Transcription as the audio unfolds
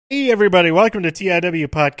Hey everybody, welcome to TIW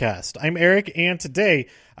Podcast. I'm Eric, and today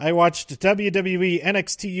I watched WWE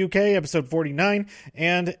NXT UK episode 49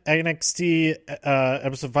 and NXT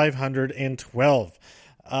episode 512.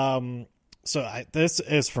 This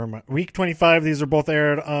is from week 25. These are both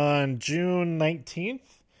aired on June 19th.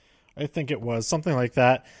 I think it was something like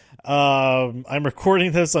that. I'm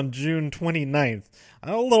recording this on June 29th.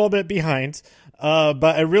 I'm a little bit behind.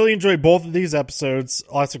 But I really enjoyed both of these episodes.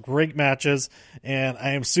 Lots of great matches, and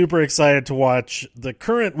I am super excited to watch the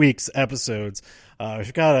current week's episodes.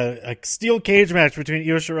 We've got a steel cage match between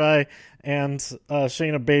Io Shirai and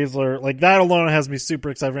Shayna Baszler. Like, that alone has me super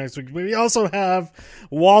excited for next week. We also have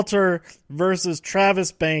Walter versus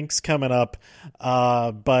Travis Banks coming up,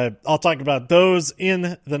 but I'll talk about those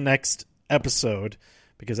in the next episode,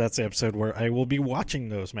 because that's the episode where I will be watching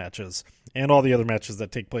those matches and all the other matches that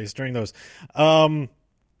take place during those. I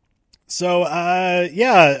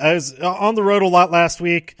was on the road a lot last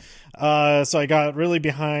week, so I got really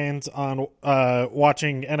behind on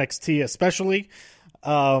watching NXT especially,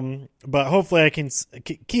 but hopefully I can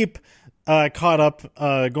keep caught up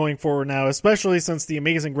going forward now, especially since the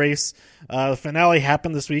Amazing Race finale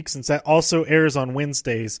happened this week, since that also airs on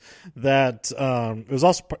Wednesdays. That it was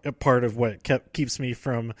also part of what keeps me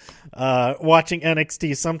from watching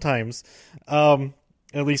NXT sometimes, at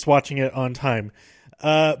least watching it on time.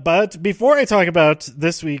 But before I talk about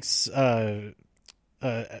this week's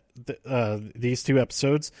these two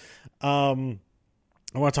episodes, I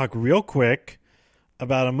want to talk real quick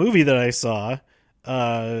about a movie that I saw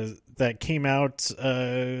that came out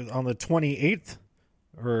on the 28th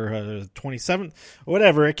or 27th,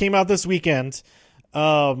 whatever. It came out this weekend.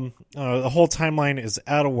 The whole timeline is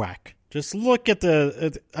out of whack. Just look at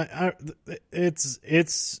it's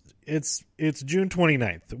June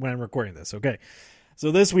 29th when I'm recording this. Okay.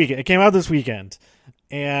 So this weekend, it came out this weekend,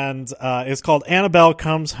 and it's called Annabelle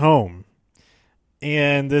Comes Home.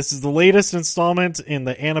 And this is the latest installment in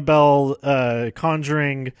the Annabelle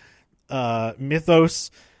Conjuring mythos,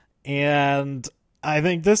 and I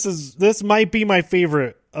think this might be my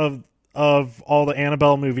favorite of all the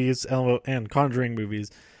Annabelle movies and Conjuring movies.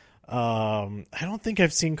 I don't think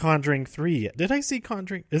I've seen Conjuring 3 yet. Did I see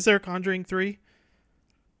Conjuring? Is there a Conjuring 3?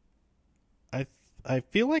 I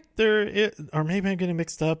feel like or maybe I'm getting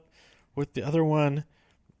mixed up with the other one.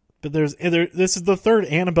 But this is the third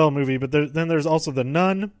Annabelle movie, but then there's also The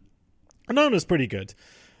Nun. The Nun is pretty good.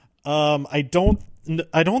 I don't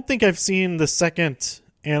think I've seen the second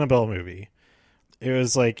Annabelle movie. It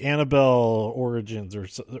was like Annabelle Origins or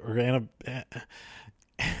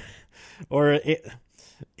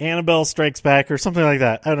Annabelle Strikes Back or something like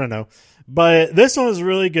that. I don't know. But this one was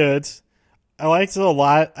really good. I liked it a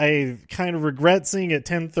lot. I kind of regret seeing it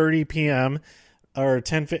 10:30 p.m. or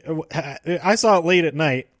 10. I saw it late at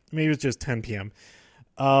night. Maybe it was just 10 p.m.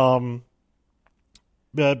 But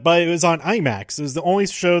it was on IMAX. It was the only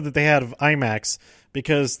show that they had of IMAX,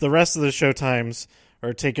 because the rest of the showtimes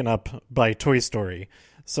are taken up by Toy Story.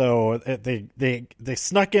 So they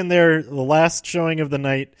snuck in there the last showing of the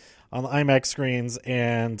night on the IMAX screens,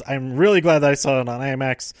 and I'm really glad that I saw it on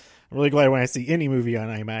IMAX. I'm really glad when I see any movie on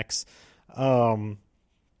IMAX,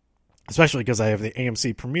 especially because I have the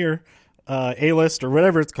AMC Premiere A-list or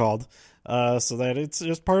whatever it's called, so that it's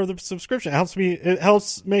just part of the subscription. It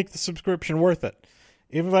helps make the subscription worth it.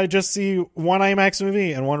 Even if I just see one IMAX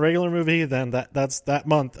movie and one regular movie, then that's that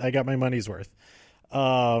month I got my money's worth.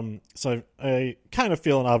 So I kind of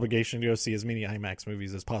feel an obligation to go see as many IMAX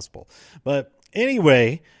movies as possible. But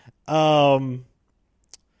anyway, the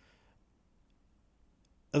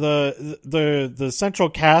central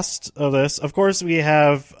cast of this, of course, we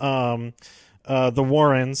have the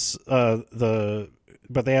Warrens,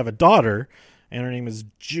 but they have a daughter, and her name is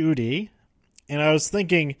Judy. And I was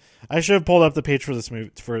thinking I should have pulled up the page for this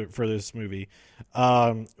movie. For this movie,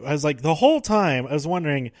 I was like, the whole time I was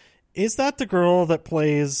wondering, is that the girl that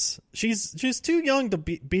plays? She's too young to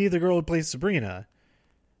be the girl who plays Sabrina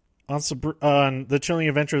on the Chilling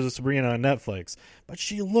Adventures of Sabrina on Netflix, but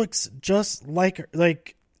she looks just like her.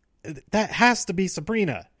 Like, that has to be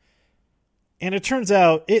Sabrina. And it turns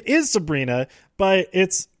out it is Sabrina, but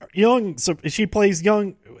it's young. So she plays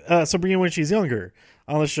young Sabrina when she's younger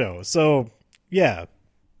on the show. So yeah,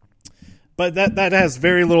 but that has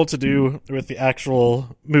very little to do with the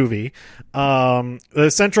actual movie. The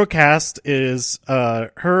central cast is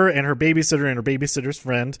her and her babysitter and her babysitter's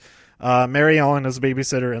friend. Mary Ellen is a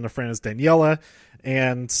babysitter, and the friend is Daniela.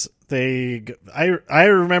 And I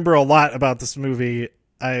remember a lot about this movie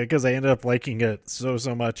because I ended up liking it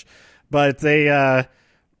so much. But they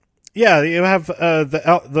you have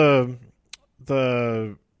the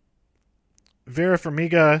Vera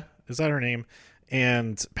Farmiga, is that her name?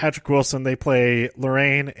 and Patrick Wilson. They play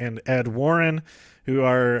Lorraine and Ed Warren, who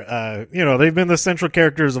are, they've been the central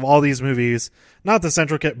characters of all these movies. Not the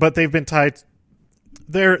central, but they've been tied.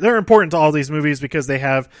 They're important to all these movies because they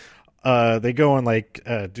have, they go and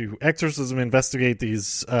do exorcism, investigate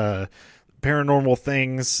these paranormal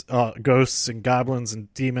things, ghosts and goblins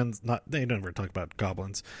and demons. They never talk about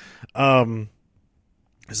goblins.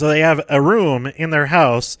 So they have a room in their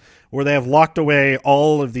house where they have locked away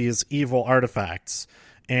all of these evil artifacts,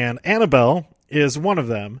 and Annabelle is one of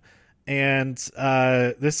them. And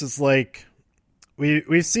this is like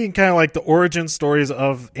we've seen kind of like the origin stories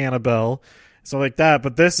of Annabelle, so like that.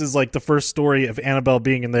 But this is like the first story of Annabelle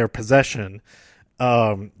being in their possession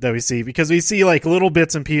that we see, because we see like little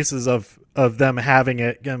bits and pieces of them having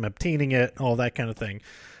it, them obtaining it, all that kind of thing.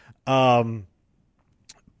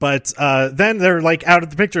 But then they're like out of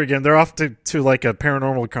the picture again. They're off to like a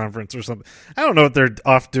paranormal conference or something. I don't know what they're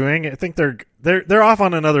off doing. I think they're off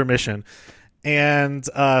on another mission. And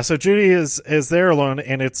so Judy is there alone,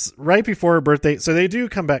 and it's right before her birthday. So they do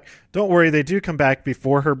come back. Don't worry, they do come back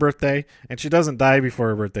before her birthday, and she doesn't die before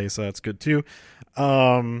her birthday, so that's good too.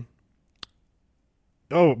 Oh,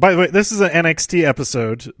 by the way, this is an NXT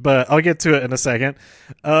episode, but I'll get to it in a second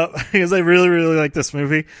because I really, really like this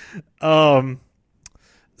movie.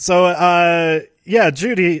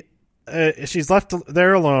 Judy, she's left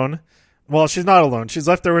there alone. Well, she's not alone. She's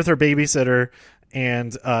left there with her babysitter,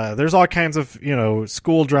 and there's all kinds of,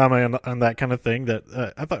 school drama and that kind of thing that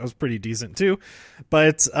I thought was pretty decent too.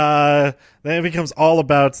 But then it becomes all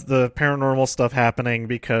about the paranormal stuff happening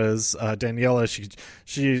because Daniela,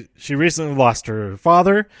 she recently lost her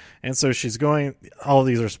father, and so she's going. All of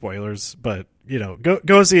these are spoilers, but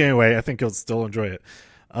go see it anyway. I think you'll still enjoy it.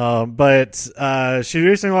 But she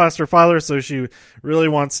recently lost her father, so she really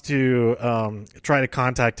wants to try to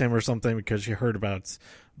contact him or something because she heard about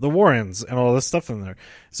the Warrens and all this stuff in there.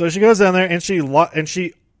 So she goes down there and she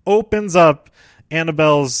opens up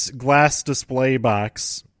Annabelle's glass display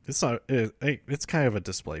box. It's kind of a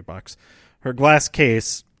display box. Her glass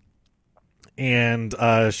case, and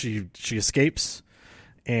she escapes,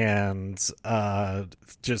 and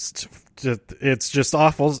it's just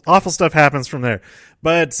awful stuff happens from there.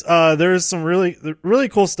 But there's some really, really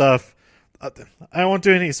cool stuff. I won't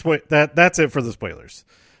do any that's it for the spoilers.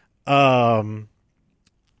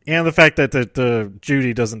 And the fact that the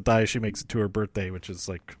Judy doesn't die, she makes it to her birthday, which is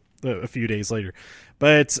like a few days later.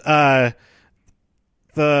 But there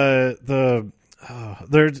are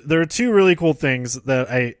two really cool things that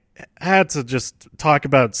I had to just talk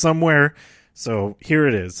about somewhere. So here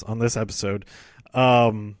it is on this episode.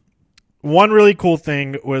 One really cool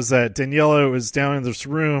thing was that Daniela was down in this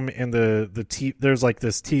room, and there's like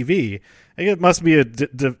this TV. I think it must be a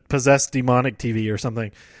possessed demonic TV or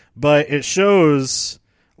something, but it shows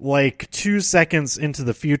like 2 seconds into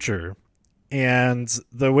the future, and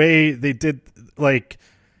the way they did like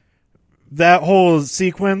that whole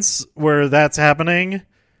sequence where that's happening.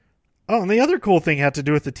 Oh, and the other cool thing had to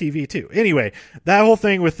do with the TV too. Anyway, that whole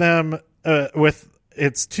thing with them, with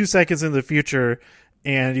it's 2 seconds in the future,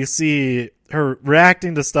 and you see her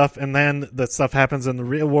reacting to stuff, and then the stuff happens in the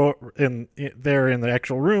real world, in the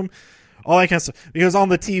actual room, all that kind of stuff. Because on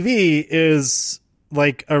the TV is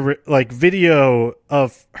like a video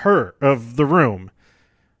of the room,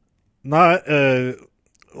 not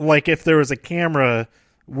like if there was a camera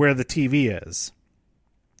where the TV is,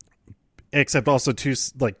 except also 2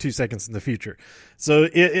 seconds in the future. So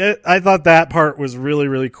I thought that part was really,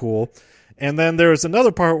 really cool. And then there was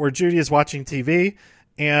another part where Judy is watching TV,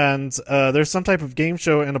 and there's some type of game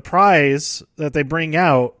show and a prize that they bring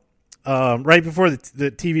out right before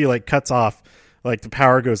the TV like cuts off, like the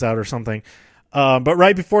power goes out or something. But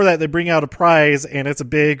right before that, they bring out a prize, and it's a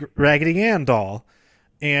big Raggedy Ann doll.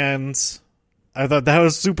 And I thought that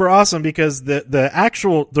was super awesome because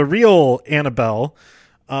the real Annabelle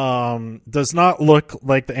does not look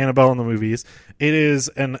like the Annabelle in the movies. It is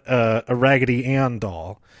a Raggedy Ann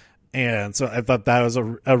doll. And so I thought that was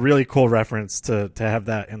a really cool reference to have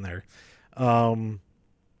that in there.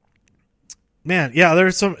 Man, yeah,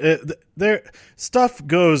 there's some stuff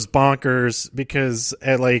goes bonkers because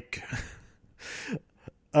I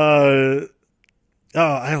loved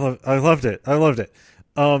it.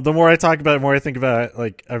 The more I talk about it, the more I think about it.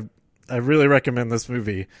 Like I really recommend this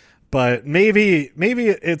movie. But maybe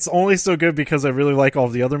it's only so good because I really like all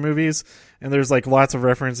the other movies, and there's like lots of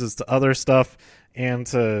references to other stuff and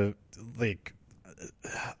to like,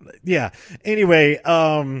 yeah. Anyway,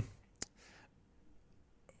 what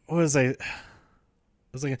was I?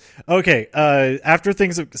 Okay. After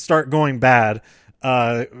things start going bad,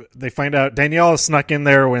 They find out Daniela snuck in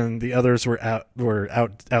there when the others were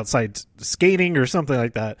outside skating or something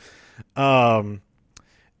like that.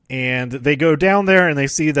 And they go down there and they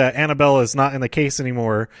see that Annabelle is not in the case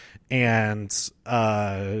anymore, and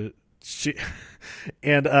Mary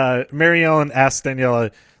Ellen asks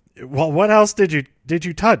Daniela, "Well, what else did you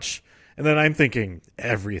touch?" And then I'm thinking,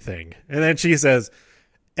 everything. And then she says,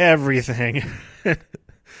 everything.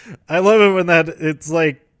 I love it when it's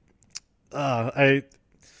like,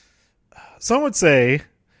 some would say,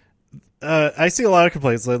 I see a lot of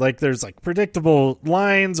complaints like there's like predictable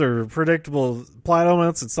lines or predictable plot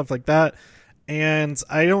elements and stuff like that, and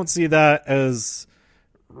I don't see that as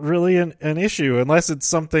really an issue unless it's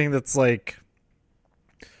something that's like,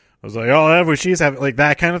 I was like, oh, that was she's having like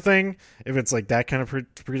that kind of thing. If it's like that kind of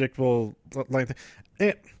predictable line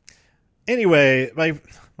thing. Anyway, my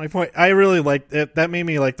point, I really liked it. That made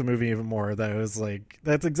me like the movie even more. That was like,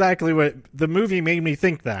 that's exactly what the movie made me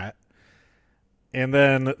think that. And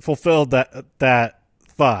then fulfilled that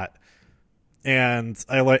thought, and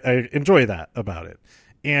I enjoy that about it.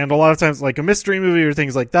 And a lot of times, like a mystery movie or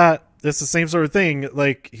things like that, it's the same sort of thing.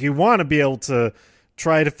 Like you want to be able to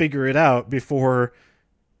try to figure it out before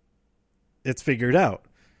it's figured out,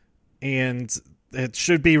 and it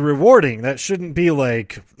should be rewarding. That shouldn't be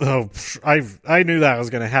like, oh, I knew that was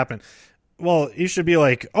going to happen. Well, you should be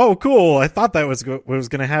like, oh, cool. I thought that was what was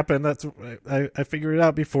going to happen. That's I figured it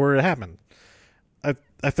out before it happened.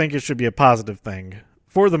 I think it should be a positive thing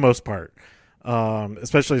for the most part,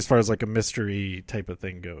 especially as far as like a mystery type of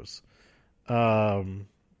thing goes. Because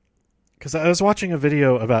I was watching a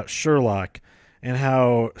video about Sherlock and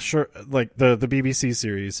how like the BBC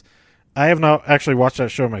series. I have not actually watched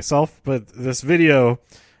that show myself, but this video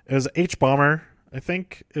is Hbomber, I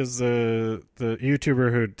think, is the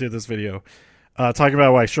YouTuber who did this video, talking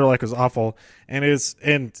about why Sherlock was awful, and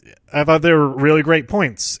I thought they were really great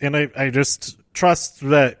points, and I just trust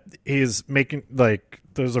that he's making, like,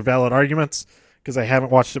 those are valid arguments, because I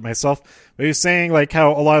haven't watched it myself, but he's saying, like,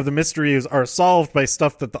 how a lot of the mysteries are solved by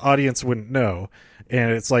stuff that the audience wouldn't know,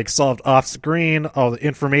 and it's, like, solved off screen, all the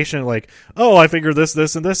information, like, oh, I figured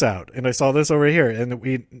this, and this out, and I saw this over here, and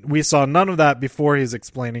we saw none of that before he's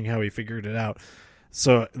explaining how he figured it out.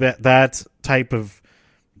 So that type of,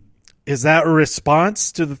 is that a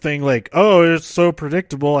response to the thing, like, oh, it's so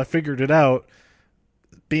predictable, I figured it out,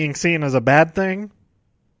 being seen as a bad thing?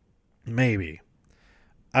 Maybe.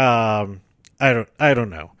 I don't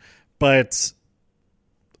know. But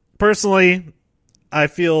personally, I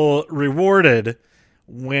feel rewarded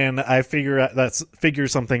when I figure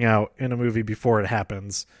something out in a movie before it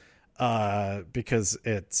happens, because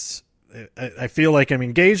I feel like I'm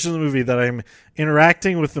engaged in the movie, that I'm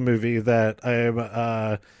interacting with the movie, that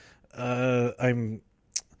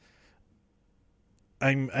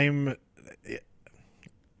I'm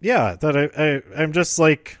just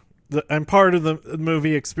like, I'm part of the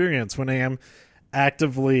movie experience when I am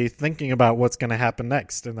actively thinking about what's going to happen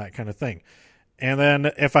next and that kind of thing. And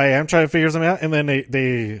then if I am trying to figure something out, and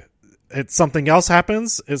then something else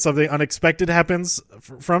happens, if something unexpected happens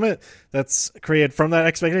from it that's created from that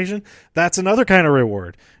expectation, that's another kind of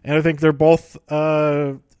reward. And I think they're both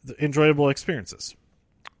enjoyable experiences.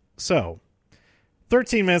 So,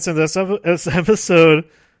 13 minutes into this episode,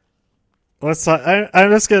 let's talk. I'm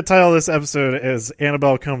just going to title this episode as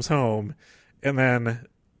Annabelle Comes Home, and then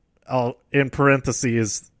I'll, in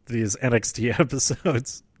parentheses, these NXT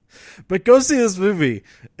episodes. But go see this movie.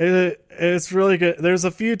 It's really good. There's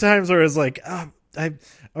a few times where it's like,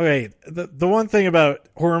 okay. The one thing about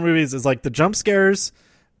horror movies is like the jump scares,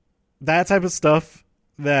 that type of stuff,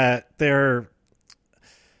 that they're,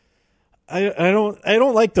 I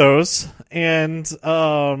don't like those, and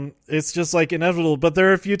it's just like inevitable. But there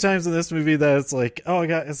are a few times in this movie that it's like, oh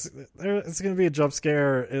god, it's gonna be a jump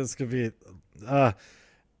scare. It's gonna be,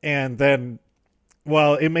 and then,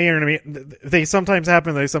 well, it may or may, they sometimes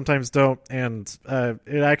happen, they sometimes don't, and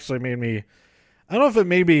it actually made me, I don't know if it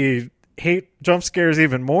made me hate jump scares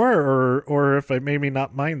even more, or if it made me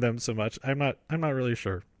not mind them so much. I'm not really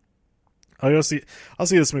sure. I'll see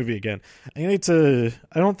this movie again. I've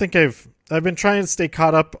been trying to stay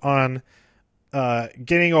caught up on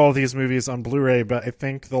getting all these movies on Blu-ray, but I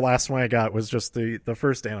think the last one I got was just the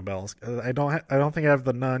first Annabelle's. I don't think I have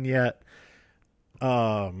the Nun yet.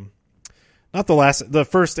 Not the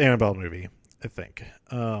first Annabelle movie, I think.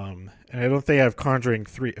 And I don't think I have Conjuring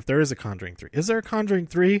 3. If there is a Conjuring 3. Is there a Conjuring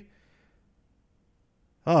 3?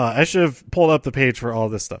 Oh, I should have pulled up the page for all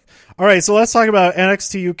this stuff. All right, so let's talk about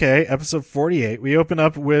NXT UK, episode 48. We open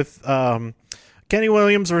up with Kenny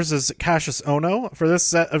Williams versus Cassius Ohno. For this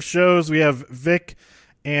set of shows, we have Vic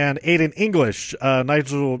and Aiden English.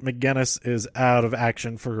 Nigel McGuinness is out of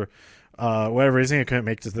action for whatever reason. He couldn't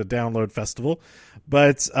make it to the Download Festival.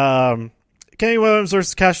 But Kenny Williams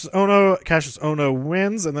versus Cassius Ono. Cassius Ono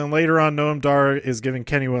wins, and then later on, Noam Dar is giving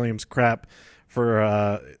Kenny Williams crap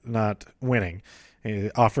for not winning.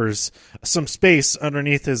 He offers some space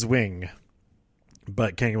underneath his wing,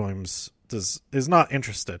 but Kenny Williams is not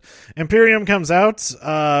interested. Imperium comes out.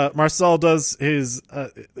 Marcel does his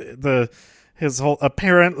whole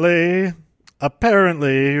apparently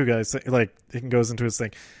you guys like he goes into his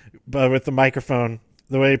thing, but with the microphone,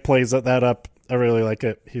 the way he plays that up, I really like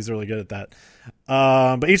it. He's really good at that.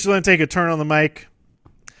 But each of them take a turn on the mic,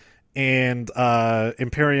 and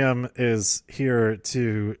Imperium is here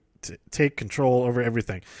to take control over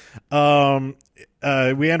everything.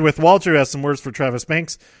 We end with Walter has some words for Travis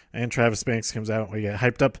Banks, and Travis Banks comes out and we get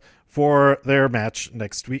hyped up for their match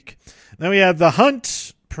next week. Then we have The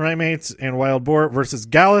Hunt, Primates, and Wild Boar versus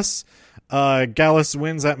Gallus. Gallus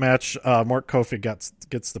wins that match. Mark Kofi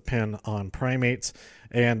gets the pin on Primates,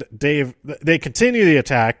 and they continue the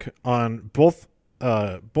attack on both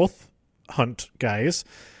Hunt guys,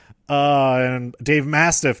 and Dave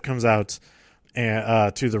Mastiff comes out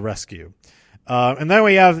to the rescue. And then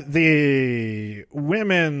we have the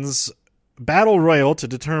women's battle royal to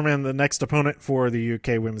determine the next opponent for the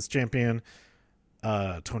UK Women's Champion,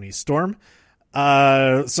 Toni Storm.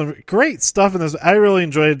 Some great stuff in this. I really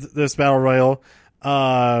enjoyed this battle royal.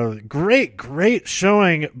 Great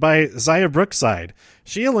showing by Xia Brookside.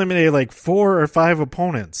 She eliminated like 4 or 5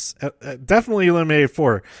 opponents. Definitely eliminated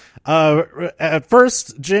 4. At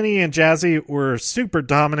first, Jenny and Jazzy were super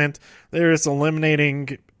dominant. They were just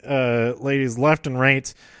eliminating ladies left and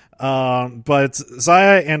right. But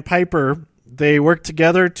Xia and Piper, they worked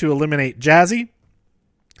together to eliminate Jazzy.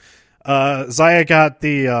 Xia got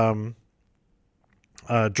the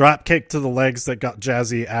drop kick to the legs that got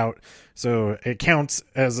Jazzy out, so it counts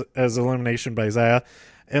as elimination by Xia.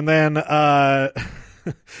 And then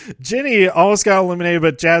Jenny almost got eliminated,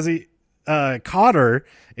 but Jazzy caught her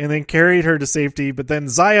and then carried her to safety, but then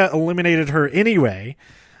Xia eliminated her anyway.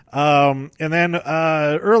 And then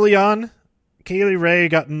early on, Kaylee Ray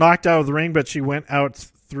got knocked out of the ring, but she went out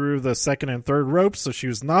through the second and third ropes, so she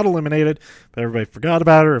was not eliminated, but everybody forgot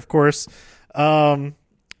about her, of course.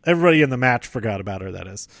 Everybody in the match forgot about her, that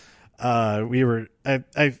is. I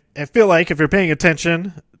feel like if you're paying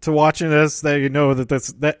attention to watching this, that you know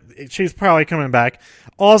that she's probably coming back.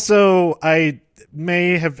 Also, I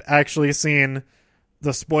may have actually seen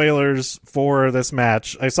the spoilers for this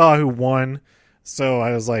match. I saw who won, so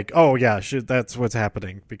I was like, oh yeah, that's what's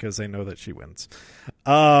happening, because I know that she wins.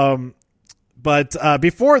 But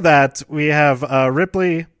before that, we have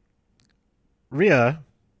Rhea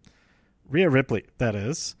Ripley, that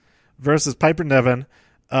is, versus Piper Niven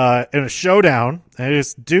in a showdown. They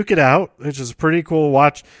just duke it out, which is a pretty cool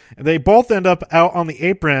watch. They both end up out on the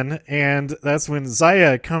apron, and that's when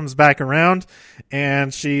Xia comes back around,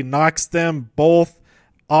 and she knocks them both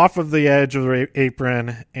off of the edge of the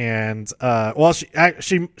apron. And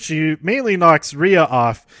she mainly knocks Rhea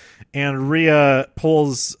off, and Rhea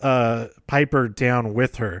pulls Piper down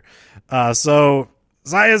with her. So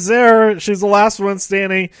Xia's there. She's the last one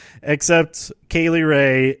standing, except Kaylee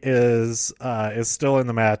Ray is still in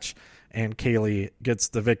the match, and Kaylee gets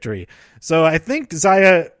the victory. So I think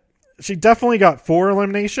Xia, she definitely got 4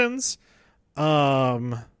 eliminations,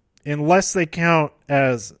 unless they count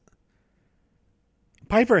as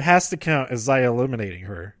Piper has to count as Xia eliminating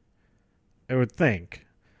her, I would think,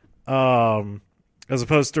 as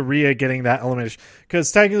opposed to Rhea getting that elimination,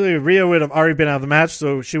 because technically Rhea would have already been out of the match,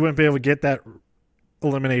 so she wouldn't be able to get that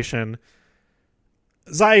elimination.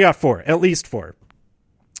 Xia got 4, at least 4.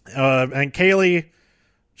 And Kaylee,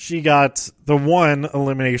 she got the 1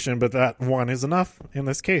 elimination, but that 1 is enough in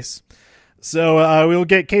this case. So we'll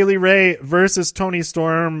get Kaylee Ray versus Toni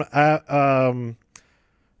Storm at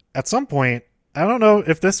some point. I don't know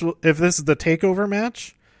if this is the takeover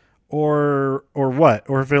match or what,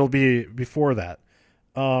 or if it'll be before that.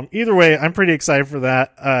 Either way, I'm pretty excited for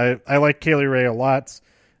that. I like Kaylee Ray a lot.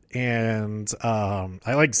 And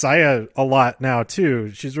I like Xia a lot now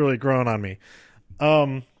too. She's really grown on me.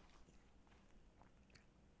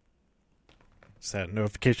 Just had a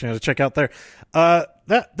notification I had to check out there.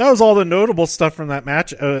 That was all the notable stuff from that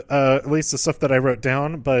match. At least the stuff that I wrote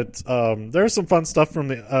down. But there's some fun stuff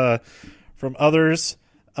from others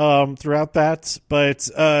throughout that. But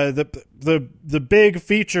the big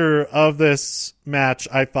feature of this match,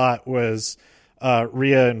 I thought, was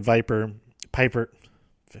Rhea and Piper.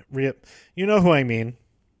 Rhea, you know who I mean.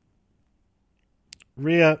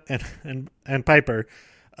 Rhea and Piper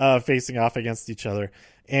facing off against each other.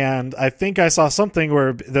 And I think I saw something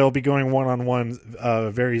where they'll be going one-on-one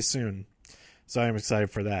very soon. So I'm excited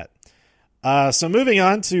for that. So moving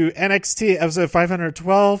on to NXT episode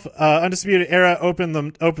 512, Undisputed Era opened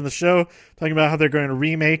the show, talking about how they're going to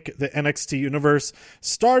remake the NXT universe,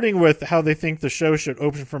 starting with how they think the show should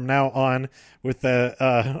open from now on with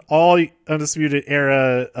the all Undisputed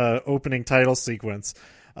Era opening title sequence.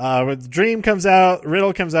 With Dream comes out,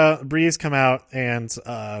 Riddle comes out, Breeze come out, and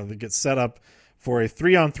they get set up for a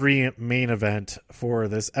 3-on-3 main event for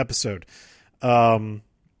this episode.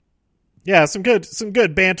 Yeah, some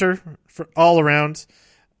good banter for all around.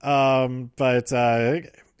 But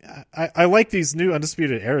I like these new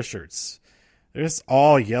Undisputed Era shirts. They're just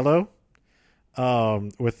all yellow,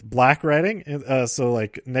 with black writing. So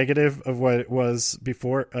like negative of what it was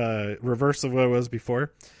before, reverse of what it was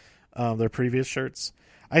before, their previous shirts.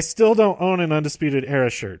 I still don't own an Undisputed Era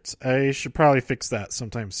shirt. I should probably fix that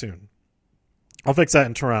sometime soon. I'll fix that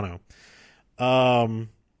in Toronto. I'll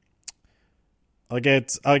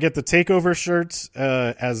get the Takeover shirt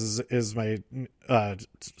as is my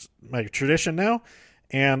tradition now,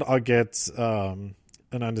 and I'll get an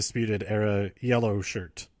Undisputed Era yellow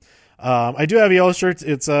shirt. I do have a yellow shirt.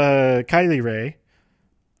 It's Kylie Ray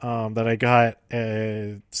that I got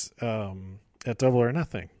at Double or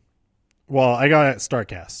Nothing. Well, I got it at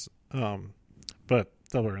StarCast, but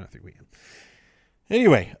Double or Nothing weekend.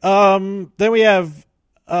 Anyway, then we have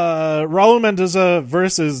Raul Mendoza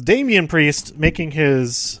versus Damian Priest making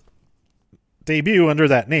his debut under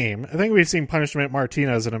that name. I think we've seen Punishment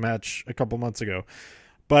Martinez in a match a couple months ago.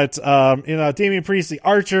 But, Damian Priest, the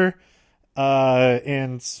Archer,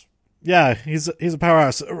 and yeah, he's a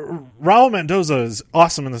powerhouse. Raul Mendoza is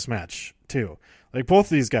awesome in this match, too. Like, both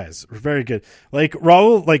of these guys are very good. Like,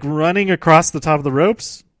 Raul, like, running across the top of the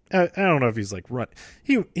ropes. I don't know if he's, like, run.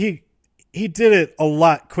 He did it a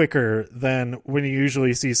lot quicker than when you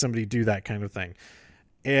usually see somebody do that kind of thing.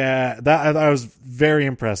 Yeah, that was very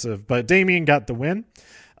impressive. But Damian got the win.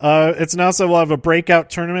 It's announced that we'll have a breakout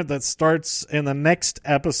tournament that starts in the next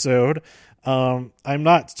episode. I'm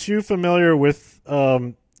not too familiar with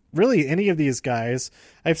really any of these guys.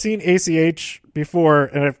 I've seen ACH before,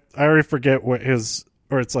 and I already forget what his,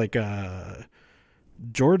 or it's like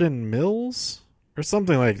Jordan Mills or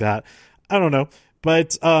something like that. I don't know,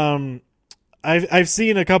 but I've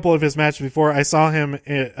seen a couple of his matches before. I saw him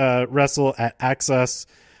wrestle at Access.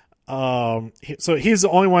 So he's the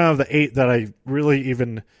only one of the 8 that I really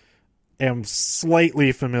even am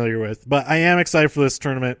slightly familiar with. But I am excited for this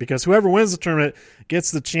tournament because whoever wins the tournament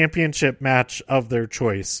gets the championship match of their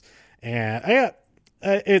choice. And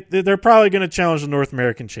they're probably going to challenge the North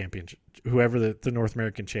American champion, whoever the North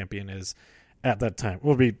American champion is at that time.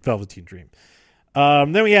 Will be Velveteen Dream.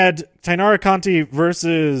 Then we had Tainara Conti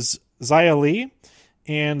versus Xia Li,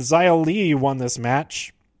 and Xia Li won this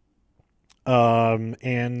match.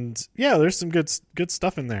 And yeah, there's some good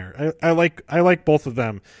stuff in there. I like both of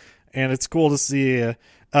them, and it's cool to see.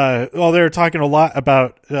 They're talking a lot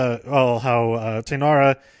about how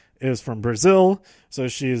Tainara is from Brazil, so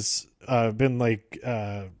she's been like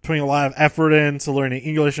putting a lot of effort into learning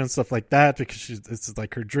English and stuff like that because it's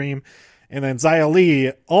like her dream. And then Xia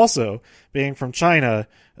Li also being from China,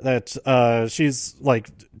 that she's like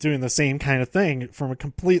doing the same kind of thing from a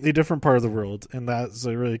completely different part of the world, and that's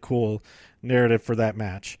a really cool narrative for that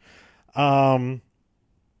match. And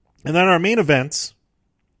then our main event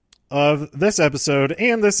of this episode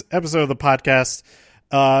and this episode of the podcast,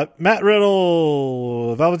 Matt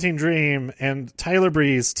Riddle, Velveteen Dream, and Tyler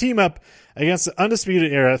Breeze team up against the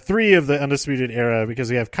Undisputed Era, 3 of the Undisputed Era, because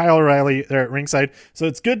we have Kyle O'Reilly there at ringside. So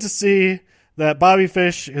it's good to see that Bobby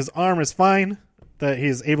Fish, his arm is fine, that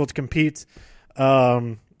he's able to compete,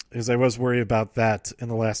 because I was worried about that in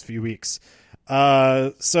the last few weeks.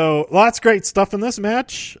 So lots of great stuff in this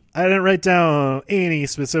match. I didn't write down any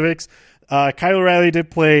specifics. Kyle O'Reilly did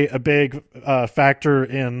play a big factor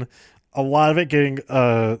in a lot of it, getting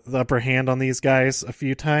the upper hand on these guys a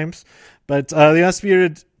few times. But the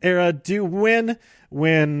Undisputed Era do win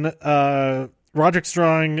when Roderick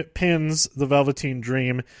Strong pins the Velveteen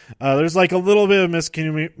Dream. There's like a little bit of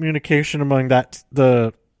miscommunication among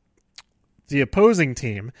the opposing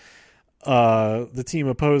team, the team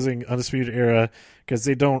opposing Undisputed Era, because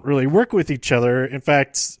they don't really work with each other. In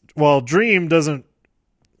fact, Dream doesn't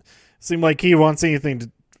seem like he wants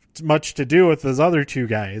anything much to do with those other 2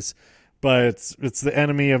 guys, but it's the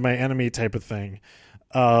enemy of my enemy type of thing.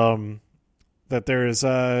 That there's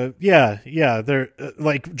they're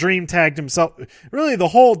like Dream tagged himself. Really, the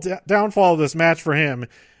whole downfall of this match for him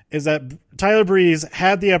is that Tyler Breeze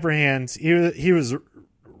had the upper hand. He was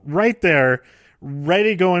right there,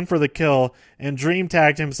 ready to go in for the kill, and Dream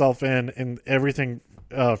tagged himself in, and everything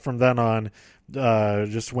from then on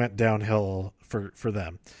just went downhill for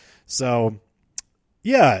them. So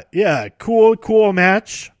yeah, cool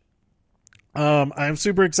match. I'm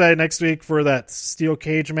super excited next week for that steel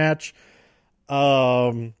cage match.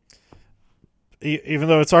 Even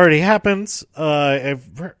though it's already happened,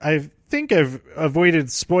 I think I've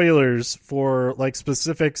avoided spoilers for like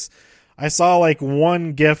specifics. I saw like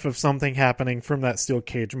one GIF of something happening from that steel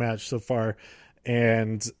cage match so far,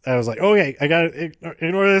 and I was like, okay, I gotta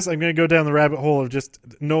ignore this. I'm gonna go down the rabbit hole of just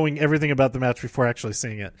knowing everything about the match before actually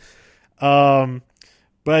seeing it.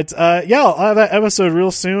 But I'll have that episode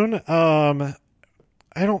real soon. I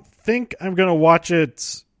don't think I'm gonna watch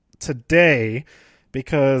it today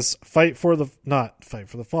because Fight for the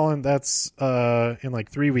Fallen, that's in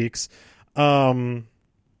like 3 weeks. Fyter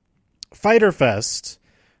Fest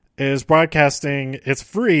is broadcasting. It's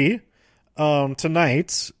free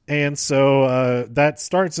tonight, and so that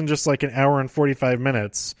starts in just like an hour and 45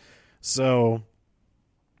 minutes. So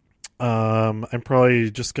I'm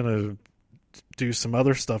probably just gonna do some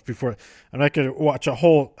other stuff before. I'm not gonna watch try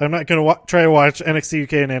to watch NXT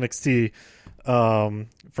UK and NXT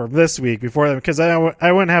from this week before that, because I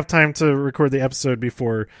wouldn't have time to record the episode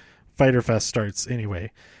before Fyter Fest starts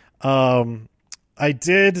anyway. I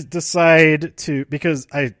did decide to, because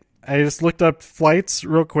I just looked up flights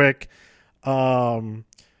real quick to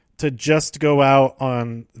just go out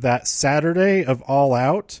on that Saturday of All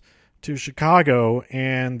Out to Chicago,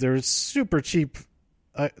 and there's super cheap.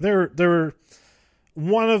 There were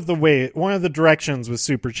one of the directions was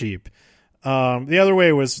super cheap. The other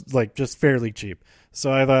way was like just fairly cheap. So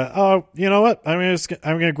I thought, oh, you know what? I'm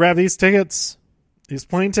gonna grab these tickets, these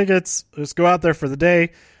plane tickets. Just go out there for the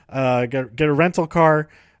day. Get a rental car.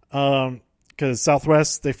 Because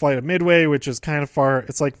Southwest, they fly to Midway, which is kind of far.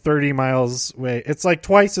 It's like 30 miles away. It's like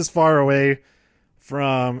twice as far away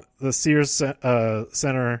from the Sears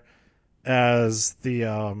Center as the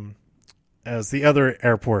other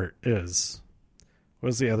airport is.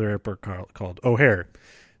 What's the other airport called? O'Hare.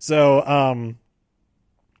 So,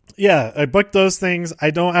 I booked those things.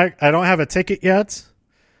 I don't have a ticket yet.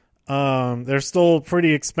 They're still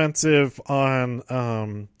pretty expensive on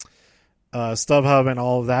StubHub and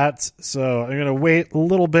all of that. So I'm gonna wait a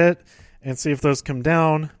little bit and see if those come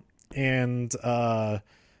down, and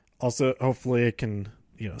also hopefully I can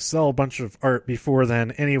sell a bunch of art before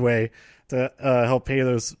then anyway to help pay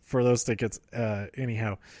for those tickets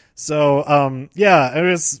anyhow. So I'm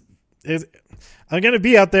gonna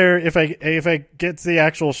be out there if I get to the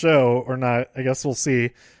actual show or not. I guess we'll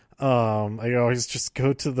see. I always just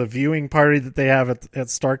go to the viewing party that they have at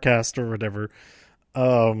Starcast or whatever.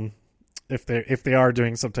 If they are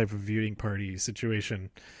doing some type of viewing party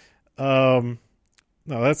situation. No,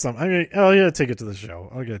 that's something. I'll get a ticket to the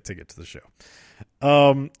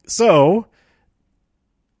show. So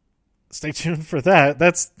stay tuned for that.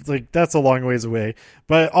 That's a long ways away.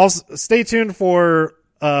 But also stay tuned for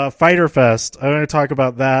Fyter Fest. I'm going to talk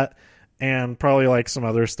about that and probably like some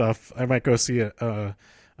other stuff. I might go see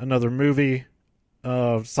another movie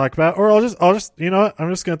to talk about, or I'll just you know what? I'm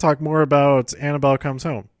just going to talk more about Annabelle Comes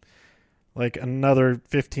Home. Like another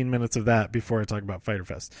 15 minutes of that before I talk about Fyter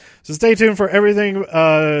Fest. So stay tuned for everything.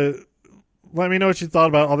 Let me know what you thought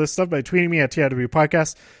about all this stuff by tweeting me at TIW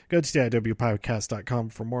Podcast. Go to TIWpodcast.com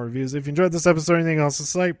for more reviews. If you enjoyed this episode or anything else on the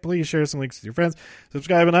site, please share some links with your friends.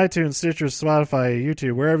 Subscribe on iTunes, Stitcher, Spotify,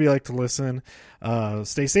 YouTube, wherever you like to listen.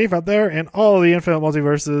 Stay safe out there and all the infinite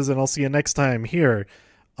multiverses, and I'll see you next time here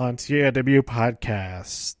on TIW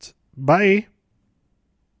Podcast. Bye.